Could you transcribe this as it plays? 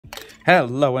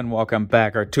Hello and welcome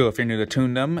back, or two if you're new to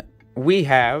Toondom. We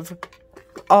have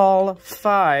all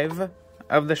 5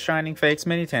 of the Shining Fates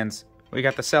mini-tins. We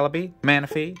got the Celebi,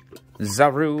 Manaphy,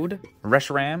 Zarude,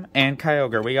 Reshiram, and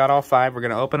Kyogre. We got all 5. We're going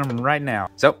to open them right now.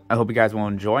 So, I hope you guys will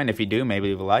enjoy, and if you do, maybe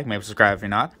leave a like, maybe subscribe if you're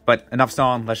not. But enough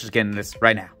stalling, let's just get into this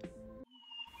right now.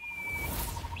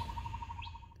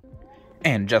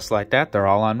 And just like that, they're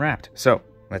all unwrapped. So,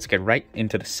 let's get right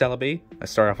into the Celebi.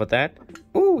 Let's start off with that.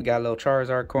 Ooh, we got a little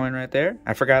Charizard coin right there.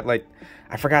 I forgot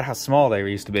how small they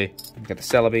used to be. We got the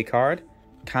Celebi card.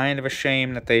 Kind of a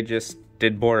shame that they just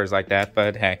did borders like that,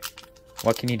 but hey,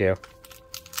 what can you do?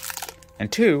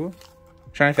 And 2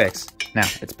 Shining Fates. Now,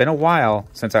 it's been a while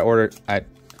since I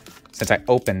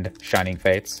opened Shining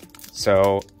Fates,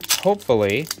 so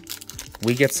hopefully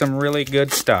we get some really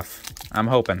good stuff. I'm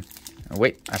hoping.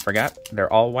 Wait, I forgot.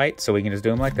 They're all white, so we can just do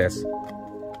them like this.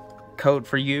 Code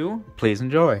for you, please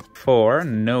enjoy. 4,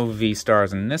 no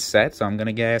V-stars in this set, so I'm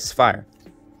gonna guess fire.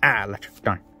 Ah, electric,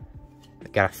 darn.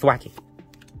 Got a Thwacky,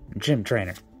 Gym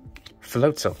Trainer,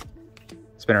 Floatzel,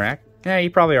 Spinnerack. Yeah,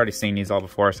 you've probably already seen these all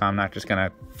before, so I'm not just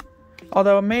gonna...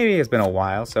 Although, maybe it's been a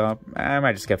while, so I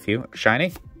might just get a few.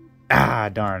 Shiny. Ah,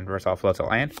 darn, Versatile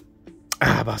Floatzel. And...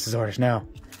 Ah, boss's orders, no.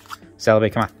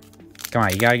 Celebi, come on. Come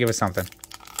on, you gotta give us something.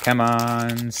 Come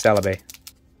on, Celebi.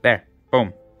 There,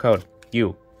 boom, code,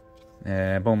 you.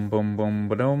 Boom, boom, boom,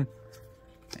 boom.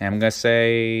 And I'm gonna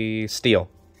say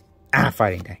Steel. Ah,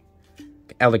 Fighting Day.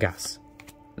 Eldegoss.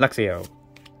 Luxio.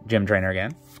 Gym Trainer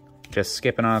again. Just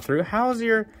skipping on through. How's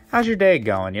your day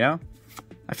going, you know?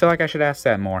 I feel like I should ask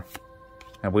that more.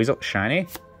 A Weasel. Shiny.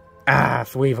 Ah,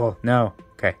 Thweevil. No.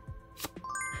 Okay.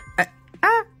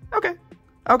 Okay.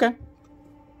 Okay.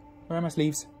 Where are my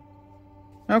sleeves?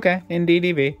 Okay, indeed,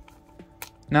 EV.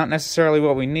 Not necessarily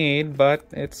what we need, but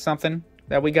it's something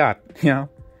that we got, you know?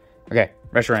 Okay,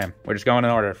 Reshiram. We're just going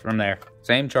in order from there.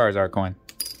 Same Charizard coin.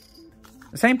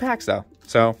 The same packs, though.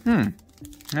 So,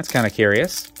 that's kind of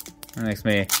curious. That makes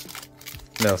me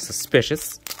a little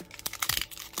suspicious.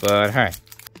 But, alright.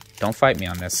 Don't fight me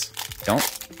on this. Don't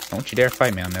you dare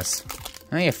fight me on this.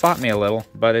 I know you fought me a little,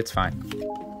 but it's fine.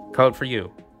 Code for you.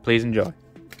 Please enjoy.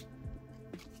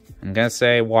 I'm gonna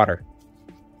say water.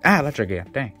 Ah, electric again.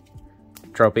 Dang.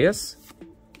 Tropius.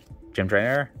 Gym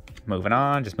Trainer. Moving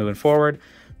on. Just moving forward.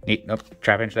 Nope.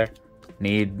 Trapinch there.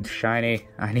 Need shiny.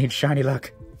 I need shiny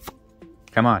luck.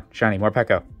 Come on. Shiny. More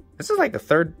Pecco. This is like the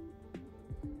 3rd.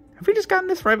 Have we just gotten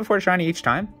this right before shiny each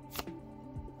time?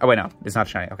 Oh, wait, no. It's not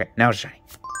shiny. Okay. Now it's shiny.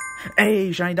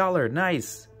 Hey, shiny dollar.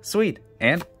 Nice. Sweet.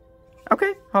 And?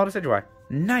 Okay. Hold a Decidueye.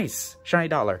 Nice. Shiny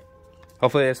dollar.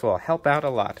 Hopefully this will help out a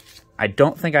lot. I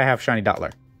don't think I have shiny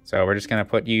dollar. So we're just going to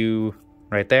put you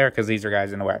right there because these are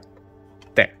guys in the way.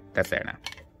 There. That's there now.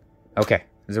 Okay.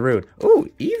 Zarude. Ooh,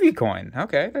 Eevee coin.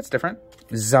 Okay, that's different.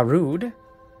 Zarude.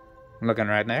 Looking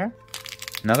right there.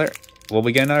 Another. Will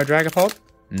we get another Dragapult?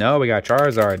 No, we got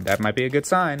Charizard. That might be a good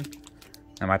sign.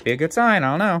 That might be a good sign. I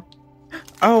don't know.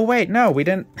 Oh, wait. No, we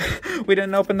didn't. We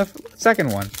didn't open the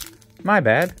second one. My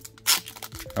bad.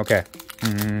 Okay.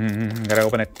 Gotta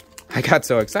open it. I got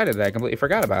so excited that I completely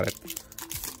forgot about it.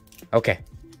 Okay.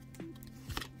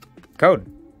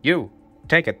 Code. You.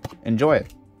 Take it. Enjoy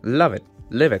it. Love it.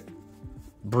 Live it.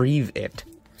 Breathe it.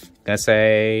 Gonna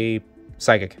say...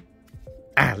 Psychic.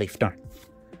 Ah, Leaf. Darn.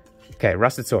 Okay,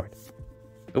 Rusted Sword.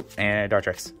 Oop, and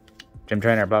Dartrix. Gym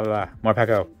Trainer. Blah, blah, blah. More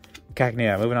Pecco.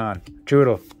 Cacnea. Moving on.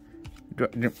 Trudel.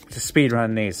 Just speed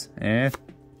run these.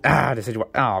 Ah, Decidueye.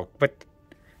 Oh, but...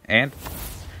 And...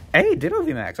 Hey, Ditto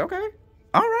VMAX. Okay.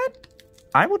 Alright.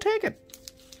 I will take it.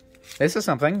 This is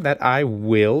something that I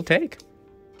will take.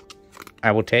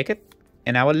 I will take it,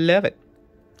 and I will love it.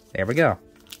 There we go.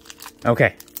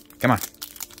 Okay, come on.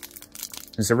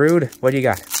 Zarude, what do you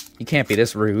got? You can't be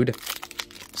this rude.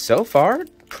 So far,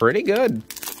 pretty good.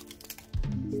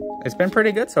 It's been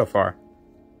pretty good so far.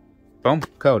 Boom,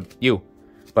 code, you.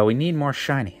 But we need more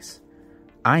shinies.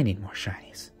 I need more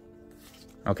shinies.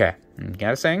 Okay, I'm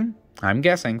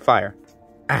guessing fire.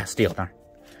 Ah, steel, darn.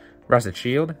 Rusted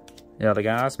Shield. The other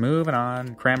guys, moving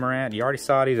on. Cramorant, you already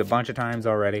saw these a bunch of times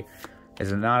already. This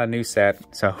is not a new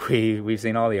set, so we've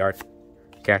seen all the art.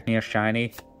 Cacnea,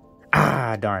 shiny.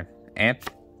 Ah, darn. And?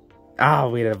 Ah,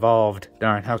 we had evolved.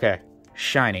 Darn, okay.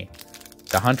 Shiny.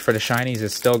 The hunt for the shinies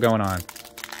is still going on.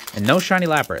 And no shiny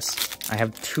Lapras. I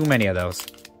have too many of those.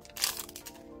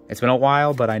 It's been a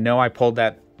while, but I know I pulled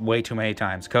that way too many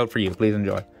times. Code for you, please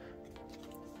enjoy.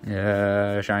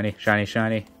 Shiny, shiny,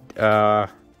 shiny. Gonna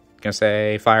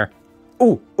say fire.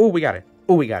 Ooh, we got it.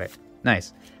 Ooh, we got it.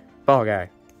 Nice. Ball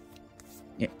guy.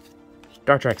 Yeah.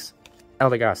 Dartrix.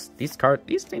 Eldegoss.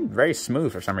 These seem very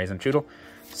smooth for some reason. Choodle.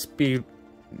 Speed.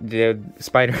 The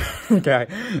spider guy.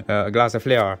 A glass of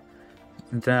flour.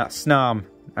 Snom.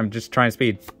 I'm just trying to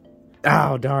speed.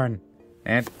 Oh, darn.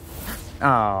 And...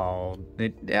 Oh.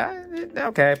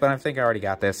 Okay, but I think I already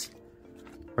got this.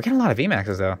 We're getting a lot of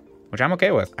VMAXs, though. Which I'm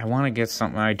okay with. I want to get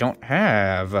something I don't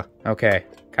have. Okay.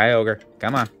 Kyogre.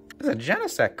 Come on. There's a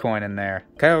Genesect coin in there.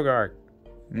 Kyogre.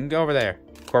 Go over there.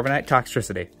 Corviknight.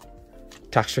 Toxtricity.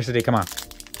 Toxtricity. Come on.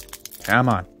 Come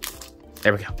on.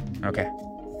 There we go. Okay.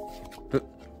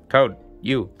 Code.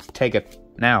 You. Take it.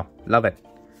 Now. Love it.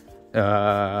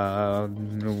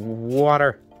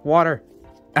 Water. Water.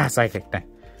 Ah, Psychic thing.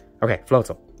 Okay.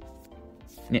 Floatzel.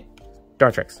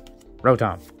 Dartrix.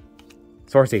 Rotom.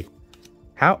 Sorcy.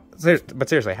 But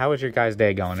seriously, how is your guys'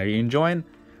 day going? Are you enjoying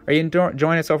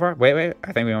it so far? Wait.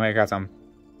 I think we might have got some.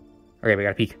 Okay, we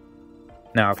got a peek.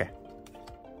 No, okay.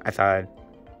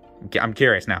 I'm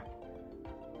curious now.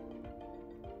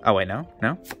 Oh, wait, no?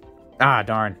 No? Ah,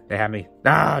 darn. They had me.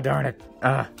 Ah, darn it.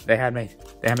 They had me.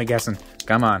 They had me guessing.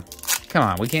 Come on. Come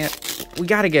on, we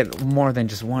gotta get more than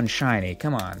just one shiny.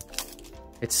 Come on.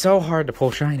 It's so hard to pull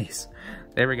shinies.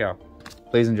 There we go.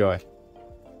 Please enjoy.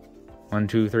 1,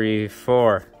 2, 3,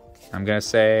 4. I'm gonna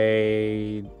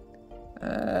say...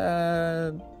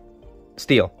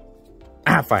 Steel.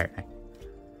 Ah, Fire.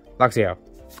 Luxio.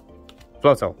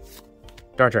 Floatzel.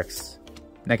 Dartrix.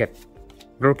 Naked.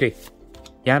 Grookey.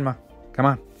 Yanma. Come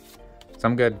on.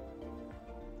 Some good.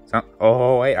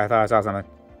 Oh, wait. I thought I saw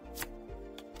something.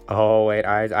 Oh, wait.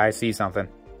 I see something.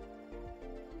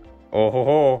 Oh, ho,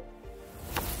 ho.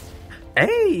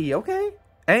 Hey, okay.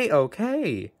 Hey,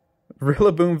 okay.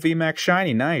 Rillaboom VMAX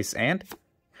Shiny. Nice. And?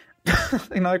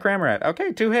 Another Cramorant.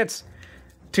 Okay, 2 hits.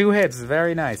 2 hits.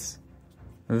 Very nice.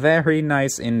 Very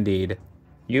nice indeed.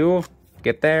 You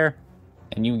get there,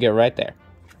 and you get right there.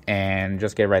 And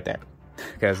just get right there.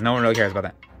 Because no one really cares about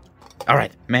that.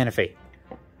 Alright, Manaphy.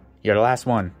 You're the last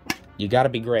one. You gotta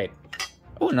be great.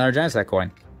 Oh, another Genesect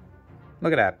coin.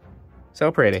 Look at that.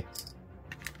 So pretty.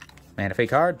 Manaphy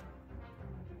card.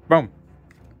 Boom.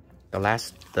 The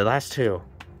last 2.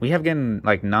 We have getting,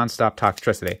 like, non-stop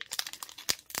Toxtricity.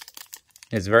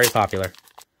 It's very popular.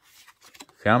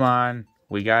 Come on.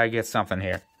 We gotta get something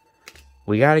here.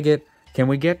 We gotta get... Can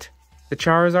we get the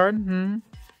Charizard?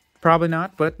 Probably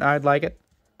not, but I'd like it.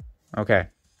 Okay.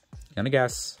 Gonna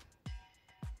guess.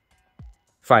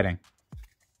 Fighting.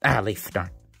 Ah, Leaf. Darn.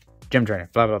 Gym Trainer.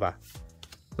 Blah, blah, blah.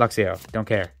 Luxio. Don't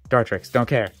care. Dartrix. Don't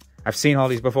care. I've seen all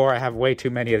these before. I have way too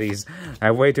many of these. I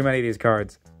have way too many of these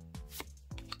cards.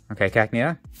 Okay,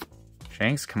 Cacnea.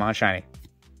 Shanks. Come on, shiny.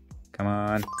 Come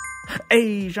on.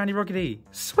 Hey, shiny Rookidee.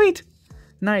 Sweet.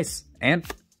 Nice. And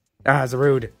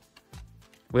Zarude.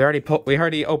 We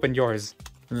already opened yours.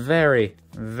 Very,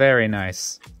 very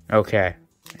nice. Okay.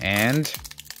 And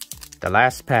the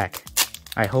last pack.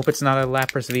 I hope it's not a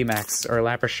Lapras VMAX or a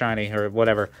Lapras Shiny or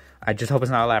whatever. I just hope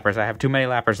it's not a Lapras. I have too many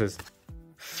Laprases.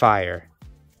 Fire.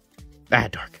 Ah,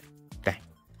 Dark. Dang.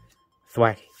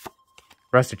 Thwacky.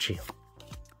 Rusted Shield.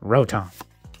 Rotom.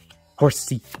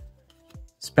 Horsea.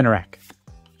 Spinarak.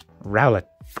 Rowlet.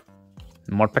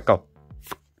 Morpeko.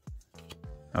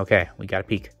 Okay, we got a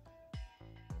peek.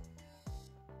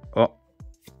 Oh.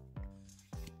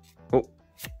 Oh.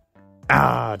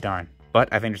 Ah, darn. But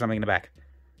I think there's something in the back.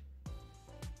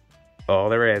 Oh,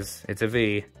 there is. It's a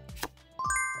V.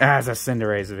 Ah, it's a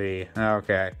Cinderace V.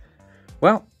 Okay.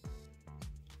 Well.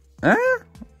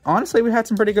 Honestly, we had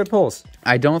some pretty good pulls.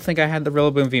 I don't think I had the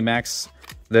Rillaboom VMAX,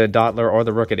 the Dottler, or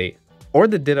the Rookidee, or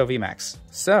the Ditto VMAX.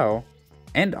 So,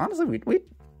 and honestly,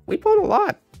 we pulled a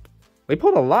lot. We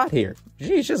pulled a lot here.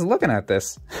 Geez, just looking at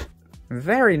this.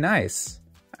 Very nice.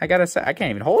 I gotta say, I can't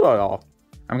even hold it all.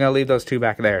 I'm gonna leave those 2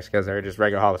 back there because they're just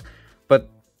regular hollows. But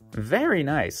very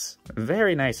nice.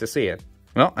 Very nice to see it.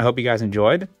 Well, I hope you guys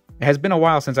enjoyed. It has been a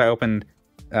while since I opened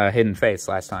Hidden Fates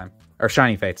last time. Or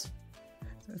Shiny Fates.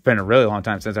 It's been a really long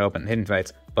time since I opened Hidden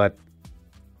Fates. But,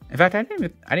 in fact, I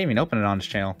didn't even open it on this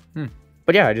channel.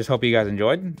 But yeah, I just hope you guys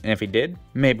enjoyed. And if you did,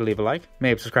 maybe leave a like.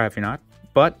 Maybe subscribe if you're not.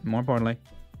 But, more importantly,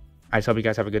 I just hope you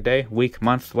guys have a good day, week,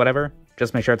 month, whatever.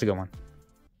 Just make sure it's a good one.